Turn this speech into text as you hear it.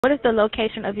What is the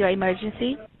location of your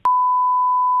emergency?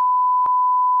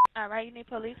 All right, you need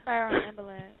police, fire, or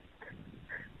ambulance?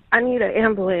 I need an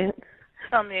ambulance.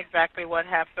 Tell me exactly what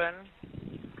happened.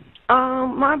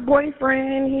 My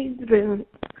boyfriend, he's been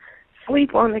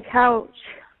asleep on the couch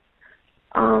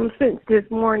since this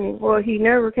morning. Well, he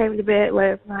never came to bed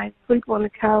last night. Sleep on the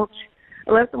couch.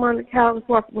 I left him on the couch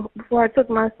before I took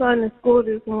my son to school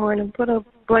this morning, put a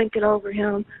blanket over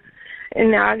him. And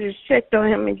now I just checked on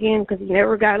him again because he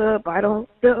never got up. I don't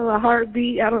feel a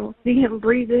heartbeat. I don't see him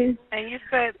breathing. And you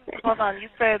said, hold on, you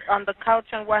said on the couch,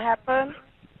 and what happened?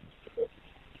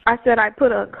 I said I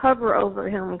put a cover over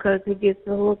him because it gets a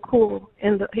little cool.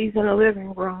 He's in the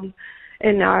living room.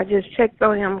 And now I just checked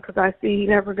on him because I see he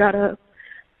never got up.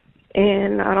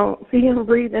 And I don't see him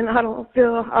breathing. I don't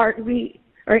feel a heartbeat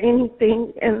or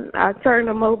anything. And I turned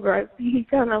him over. I see he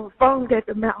kind of foamed at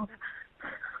the mouth.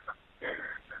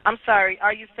 I'm sorry,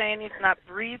 are you saying he's not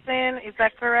breathing? Is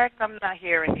that correct? I'm not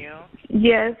hearing you.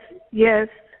 Yes.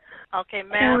 Okay,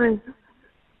 ma'am.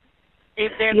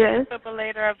 If there's a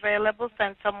defibrillator available,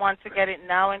 send someone to get it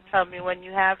now and tell me when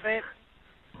you have it.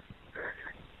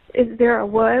 Is there a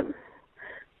what?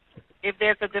 If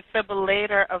there's a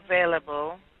defibrillator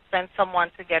available, send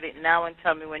someone to get it now and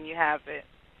tell me when you have it.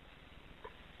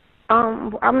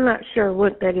 I'm not sure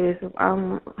what that is.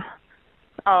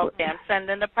 Okay, I'm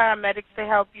sending the paramedics to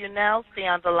help you now. Stay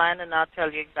on the line, and I'll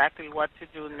tell you exactly what to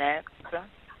do next.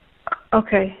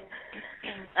 Okay.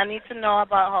 I need to know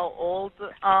about how old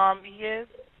he is.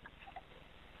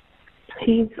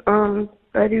 He's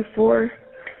 34.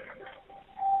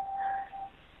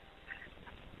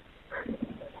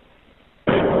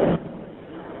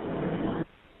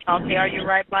 Okay, are you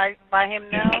right by him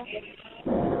now?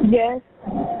 Yes.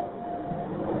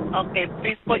 Okay,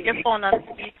 please put your phone on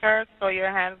speaker so your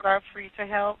hands are free to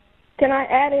help. Can I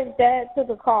add his dad to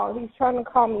the call? He's trying to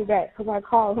call me back because I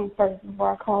called him first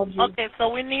before I called you. Okay, so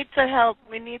we need to help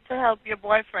your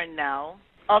boyfriend now.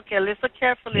 Okay, listen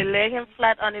carefully. Lay him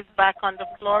flat on his back on the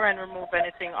floor and remove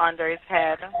anything under his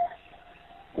head.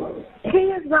 He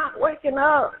is not waking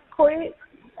up. Quick.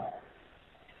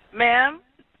 Ma'am?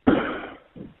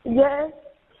 Yes.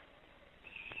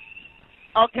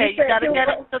 Okay, you got to get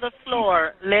him to the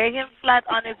floor. Lay him flat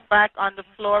on his back on the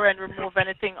floor and remove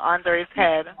anything under his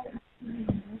head.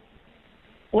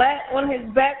 Flat on his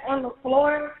back on the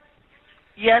floor?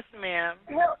 Yes, ma'am.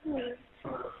 Help me.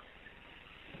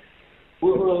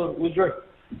 Who's Drake?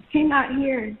 He's not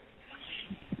here.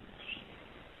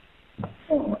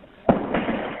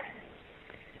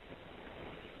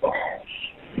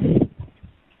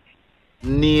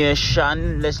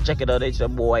 Nation, let's check it out. It's your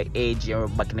boy AJ, and we're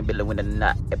back in the building with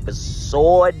another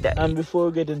episode. And before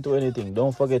we get into anything,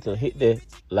 don't forget to hit the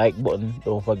like button.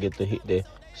 Don't forget to hit the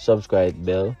subscribe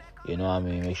bell. You know what I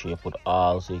mean? Make sure you put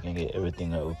all so you can get everything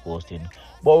that we're posting.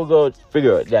 But we're going to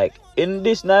figure out, like, in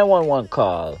this 911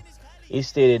 call, it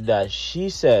stated that she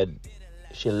said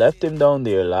she left him down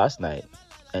there last night,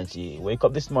 and she wake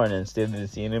up this morning and still didn't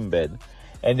see him in bed.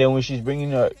 And then when she's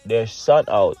bringing their son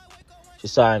out, she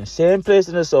saw him same place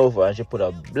in the sofa and she put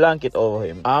a blanket over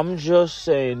him. I'm just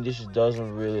saying this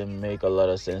doesn't really make a lot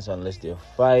of sense unless they're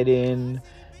fighting.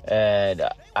 And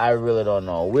I really don't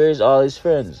know. Where's all his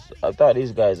friends? I thought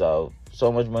these guys have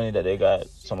so much money that they got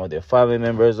some of their family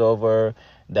members over,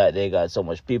 that they got so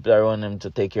much people around them to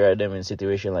take care of them in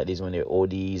situations like this when they're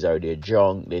ODs or they're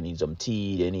drunk, they need some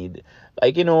tea, they need,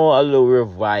 like, you know, a little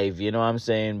revive, you know what I'm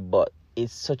saying? But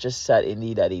it's such a sad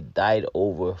indeed that he died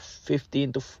over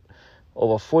 14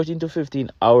 to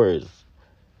 15 hours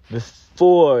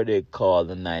before they called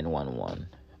the 911.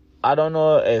 I don't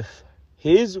know if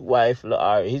his wife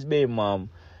or his baby mom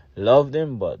loved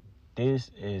him, but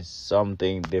this is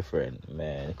something different,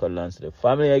 man. Condolences to the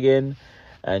family again,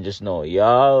 and just know,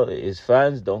 y'all, his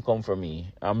fans, don't come for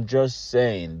me. I'm just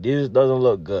saying, this doesn't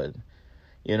look good.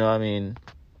 You know what I mean?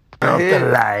 Off the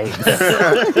lights.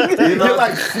 You know, you're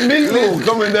like Smeagol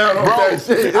coming down on that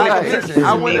shit.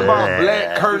 I went about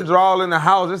black curtains are all in the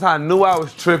house. That's how I knew I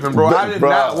was tripping, bro. I did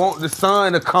not want the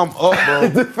sun to come up, bro.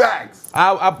 The facts.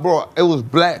 I brought, it was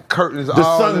black curtains the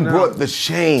all sun in the brought house. the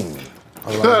shame.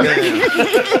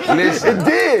 Listen, it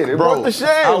did. It brought the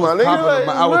shame, my nigga.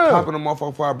 I was popping them off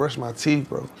before I brushed my teeth,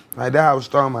 bro. Like, that how I was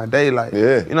starting my day. Like,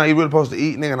 you know, you really supposed to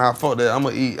eat, nigga, and I fuck that. I'm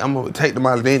gonna take them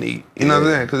out then eat. You know what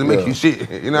I'm saying? Because it makes you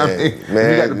shit. You know what I mean?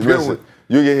 Man, you got to listen,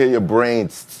 you can hear your brain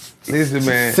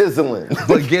sizzling.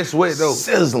 But guess what, though?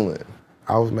 Sizzling.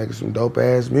 I was making some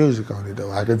dope-ass music on it,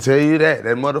 though. I can tell you that.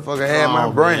 That motherfucker had my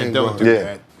brain don't going. do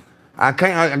that. I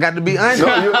can't. I got to be honest.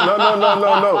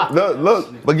 No.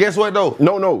 Look. But guess what though?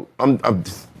 No. I'm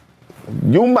just.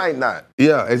 You might not.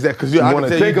 Yeah, exactly. Because I want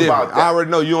to think about that. I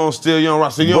already know you don't steal, you don't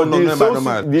rock, so you don't know nothing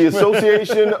about nobody. The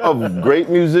association of great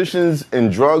musicians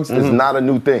and drugs is not a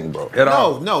new thing, bro.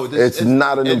 No, it's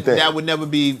not a new thing. That would never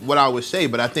be what I would say,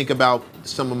 but I think about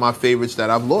some of my favorites that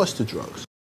I've lost to drugs.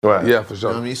 Right. Yeah, for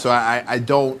sure. You know what I mean? So I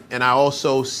don't, and I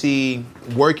also see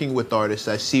working with artists,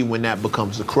 I see when that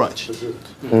becomes a crutch.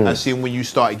 I see when you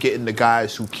start getting the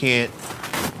guys who can't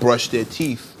brush their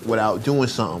teeth without doing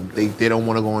something. They don't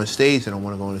want to go on stage, they don't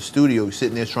want to go in the studio. You're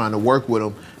sitting there trying to work with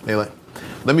them. They're like,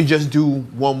 let me just do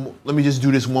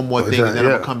this one more thing, and then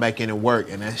I'm gonna come back in and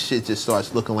work. And that shit just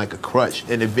starts looking like a crutch.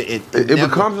 And it never,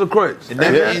 becomes a crutch. It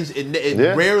never ends.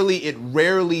 It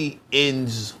rarely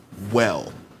ends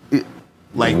well.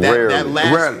 Like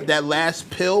that last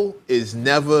pill is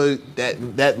never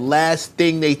that last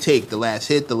thing they take, the last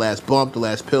hit, the last bump, the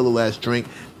last pill, the last drink.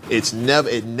 It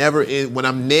never is. When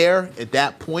I'm there at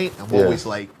that point, I'm always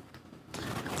like,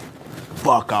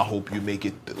 fuck, I hope you make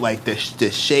it. Like the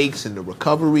shakes and the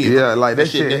recovery. And like that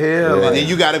shit hell. And then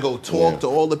you gotta go talk to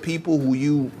all the people who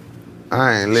you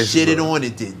shitted on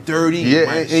and did dirty.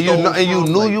 Yeah, and you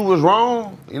knew you was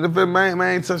wrong. You know, man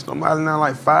ain't touched nobody now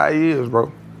like 5 years, bro.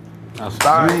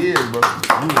 5 years, bro. That's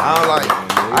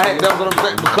what I'm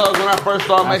saying. Because when I first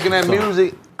started making that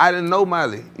music, I didn't know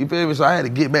Miley. You feel me? So I had to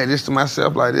get back just to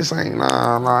myself. Like, this ain't, you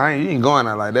ain't going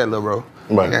out like that, little bro.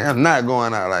 Right. I'm not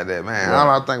going out like that, man. Right. All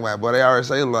I think about, boy, they already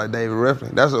say like David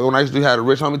Ruffin. That's when I used to have a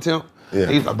Rich Homie Temp. Yeah.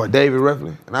 He was like, but David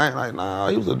Ruffin. And I ain't like, nah,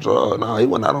 he was a drug. Nah, he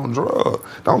wasn't out on drugs.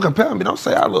 Don't compare me. Don't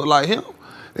say I look like him.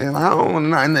 And I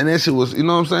don't, and that shit was, you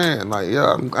know what I'm saying? Like,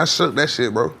 yeah, I shook that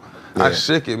shit, bro. Yeah. I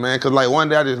shook it, man. Cause like one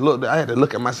day I had to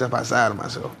look at myself outside of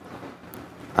myself.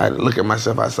 I had to look at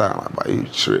myself outside. I'm like, boy, you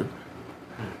tripping.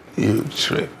 You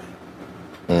tripping.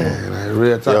 Man, like,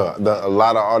 real time. Yo, a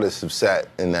lot of artists have sat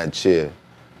in that chair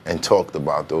and talked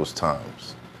about those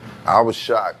times. I was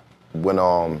shocked when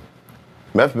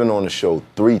Meth been on the show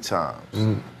 3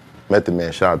 times. Method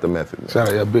Man, shout out to Method Man.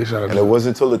 Big shout out. And it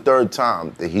wasn't until the 3rd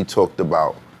time that he talked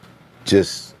about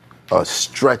just a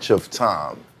stretch of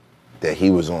time that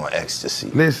he was on ecstasy.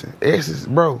 Listen, ecstasy,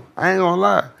 bro, I ain't gonna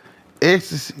lie.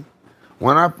 Ecstasy,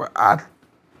 when I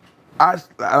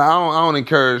don't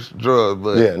encourage drugs,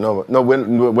 but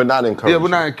we're not encouraging. Yeah, we're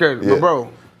not encouraging, but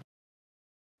bro,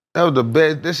 that was the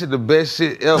best. That shit, the best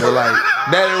shit ever. Like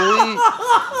that and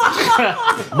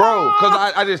weed, bro. Cause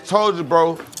I just told you,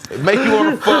 bro. It make you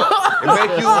wanna fuck. It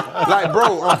make you like,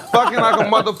 bro. I'm fucking like a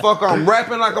motherfucker. I'm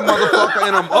rapping like a motherfucker,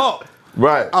 and I'm up.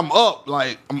 Right. I'm up.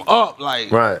 Right.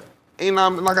 You know,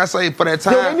 like I say, for that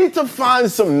time. Yo, they need to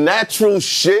find some natural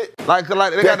shit like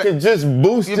that can just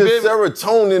boost your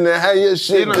serotonin and have your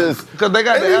shit just. Because they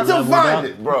got the Adderall. They need to find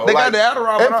it, bro. They got the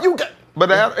Adderall. But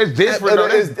it's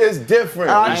different. It's different.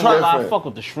 I fuck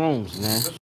with the shrooms, man.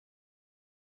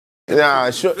 Nah,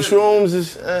 shrooms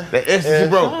is. The ecstasy,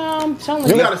 bro. I'm telling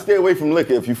you gotta stay away from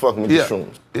liquor if you fucking with the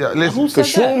shrooms. Yeah, listen.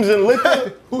 Because shrooms and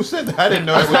liquor. Who said that? I didn't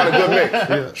know. That's not a good mix.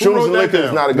 Shrooms and liquor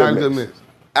is not a good mix.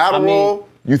 Adderall.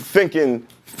 You thinking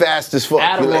fast as fuck.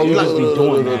 Adderall, you just be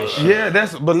doing that shit. Yeah,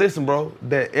 but listen, bro,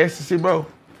 that ecstasy, bro.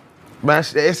 Man,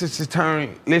 the ecstasy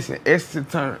turn, ecstasy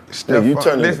turn. Yeah, you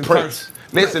turn into Prince.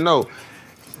 Listen, no.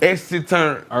 Ecstasy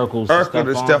turn Urkel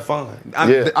to Stefan.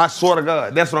 I swear to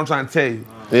God, that's what I'm trying to tell you.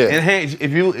 Yeah. And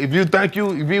if you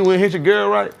ain't hit your girl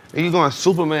right, then you going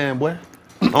Superman, boy.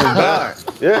 On God.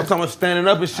 Yeah. I'm talking about standing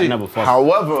up and shit.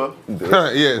 However,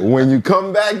 when you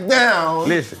come back down.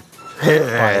 Listen.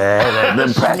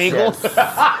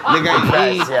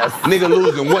 Nigga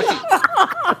losing weight.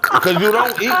 Because you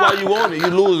don't eat while you on it. You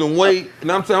losing weight.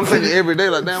 And I'm taking it every day.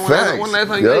 Like, damn, when last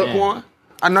time you ate corn?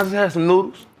 I not just had some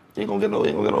noodles. You ain't gonna get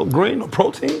no green, no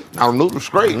protein. No noodles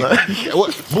straight.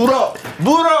 What? Boot up.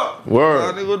 Word.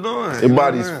 What nigga doing? Your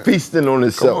body's feasting on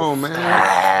itself. Come on,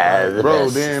 man. Bro,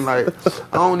 then like,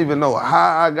 I don't even know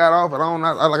how I got off it.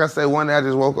 Like I said, one day I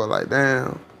just woke up like,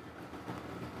 damn.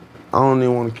 I don't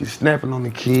even want to keep snapping on the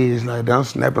kids like that. I'm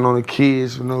snapping on the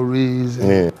kids for no reason.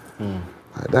 Yeah.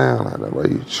 Like, damn, like that, bro,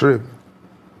 you tripping.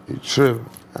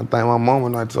 I think my mama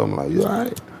and I told me, like, you all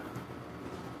right?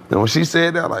 And when she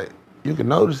said that, like, you can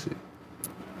notice it.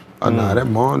 Oh, nah, that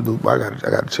Mon Duke, I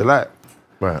gotta chill out.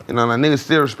 Right. You know, like, niggas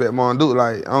still respect Mon Duke.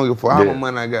 Like, I don't give a fuck how much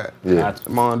money I got. Yeah.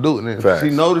 Mon Duke, and then she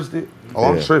noticed it.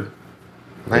 Oh, I'm tripping.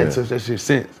 I ain't touched that shit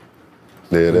since.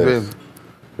 Yeah, it is.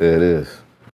 Yeah, it is.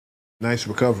 Nice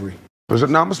recovery. Now, I'm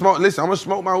gonna smoke. Listen, I'm gonna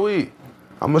smoke my weed.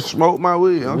 Weed is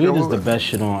the best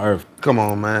shit on earth. Come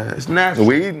on, man. It's natural.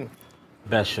 Weed?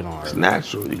 Best shit on earth. It's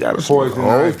natural. You gotta smoke.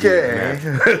 Okay.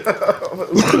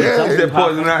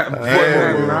 Poison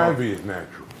ivy is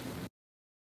natural.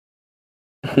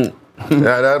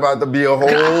 Yeah, that's about to be a whole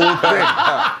thing.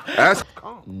 That's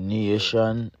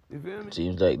Nation.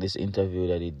 Seems like this interview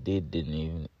that he didn't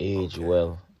even age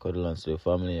well. Condolence to the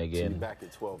family again.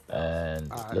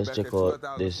 And let's check out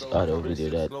this other video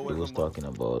that he was talking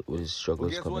about with his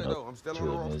struggles coming up through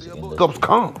the music industry. Cups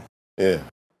calm. Yeah.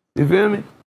 You feel me?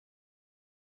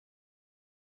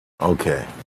 Okay.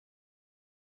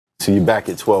 So you back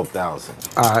at 12,000.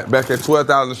 All right, back at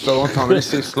 12,000 show. I'm talking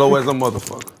this shit slow as a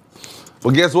motherfucker.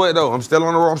 But guess what though? I'm still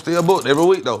on the road. I'm still booked every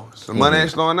week though. So money ain't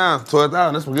slowing down.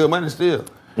 12,000. That's some good money still.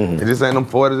 It just ain't them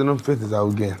 40s and them 50s I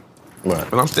was getting. Right.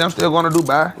 But I'm still going to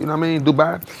Dubai. You know what I mean?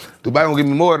 Dubai gonna give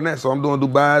me more than that. So I'm doing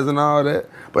Dubais and all that.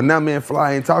 But now me and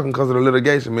Fly ain't talking because of the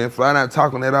litigation, man. Fly not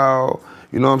talking at all.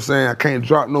 You know what I'm saying? I can't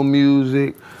drop no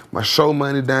music. My show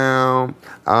money down.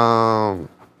 Man,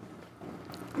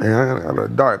 I got a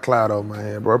dark cloud over my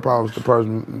head, bro. I probably was the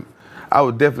person, I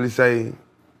would definitely say,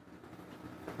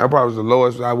 I probably was the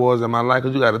lowest I was in my life.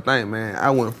 Because you got to think, man,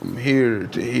 I went from here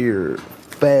to here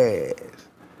fast.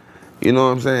 You know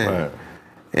what I'm saying? Right.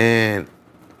 And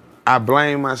I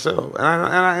blame myself.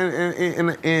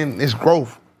 And it's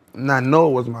growth. And I know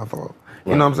it was my fault.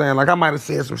 You know what I'm saying? Like, I might have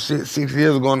said some shit 6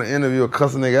 years ago in the interview,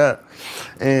 cuss a nigga out.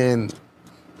 And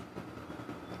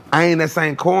I ain't that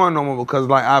same corn no more because,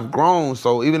 like, I've grown.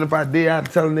 So even if I did, I had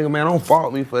to tell a nigga, man, don't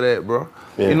fault me for that, bro.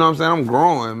 Yeah. You know what I'm saying? I'm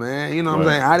growing, man. You know what I'm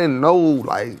saying? I didn't know,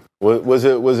 like... Was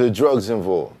it drugs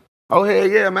involved? Oh, hell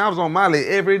yeah, man. I was on Molly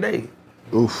every day.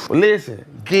 Oof. Well, listen,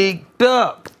 geeked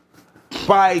up.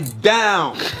 Fight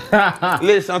down.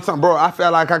 Listen, I'm talking, bro, I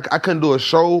felt like I couldn't do a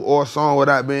show or a song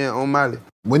without being on Molly.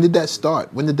 When did that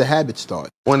start? When did the habit start?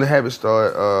 When the habit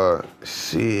started,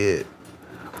 shit.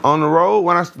 On the road,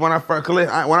 when I first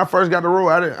got the road,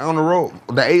 on the road,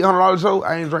 the $800 show,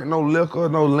 I ain't drink no liquor,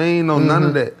 no lean, no none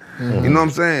of that. You know what I'm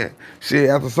saying? Shit,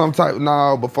 after some type,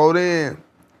 before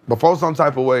some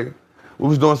type of way, we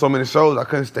was doing so many shows, I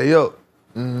couldn't stay up.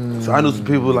 So I knew some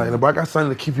people like, bro, I got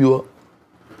something to keep you up.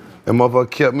 And motherfucker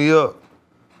kept me up.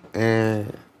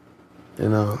 And, you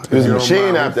know. It was a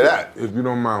machine after that. If you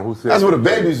don't mind, who said that's where the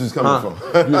babies was coming from.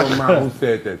 If you don't mind, who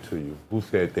said that to you? Who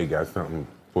said they got something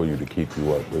for you to keep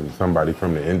you up? Was it somebody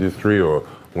from the industry or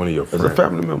one of your friends? It's a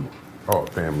family member. Oh,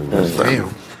 family member. It's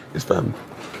family. It's family.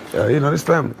 Yeah, you know, it's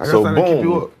family. I got So something to keep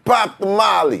you boom, up. pop the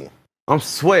Molly. I'm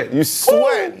sweating. You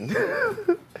sweating.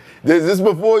 Is this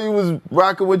before you was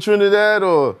rocking with Trinidad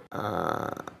or?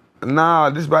 Nah,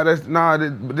 this about the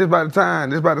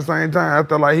same time.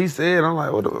 After like he said, I'm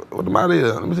like, what the matter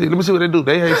is? Let me see what they do.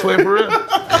 They ain't sweating for real. You know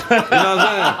what I'm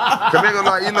saying? Cause they gonna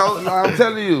like, you know, like I'm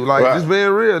telling you, like this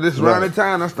being real. This around the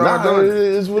time I started doing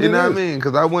it. You know what I mean?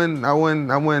 Cause I wasn't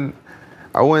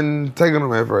taking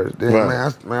them at first. Then,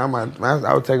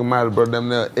 I would take them out of bro them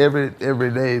there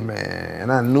every day, man.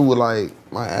 And I knew like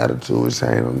my attitude was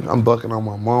changing. I'm bucking on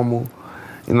my mama.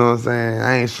 You know what I'm saying?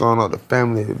 I ain't showing up to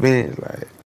family events like.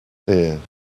 Yeah.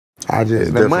 I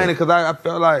just the money, cause I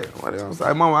felt like what else?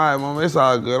 Like, mama, all right, mama, it's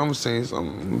all good. I'm seeing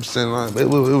something. It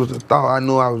was a thought. I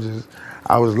knew I was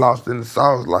lost in the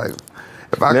sauce. Like,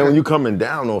 if I when you coming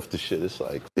down off the shit, it's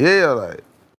like like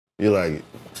you're like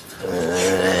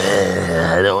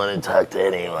I don't want to talk to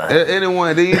anyone.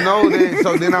 Anyone, then you know,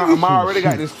 then I'm already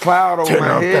got this cloud over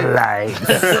my head. Turn off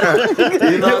the lights.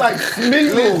 You know, you're like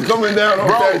Smeagol coming down off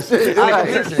that shit.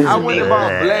 I went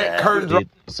about black curtains.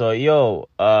 So yo,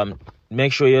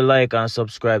 make sure you like and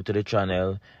subscribe to the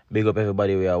channel. Big up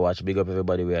everybody we are watch. Big up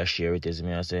everybody we are share it. Is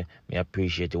me I say, me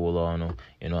appreciate you all.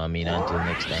 You know what I mean. Until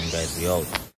next time, guys, we out.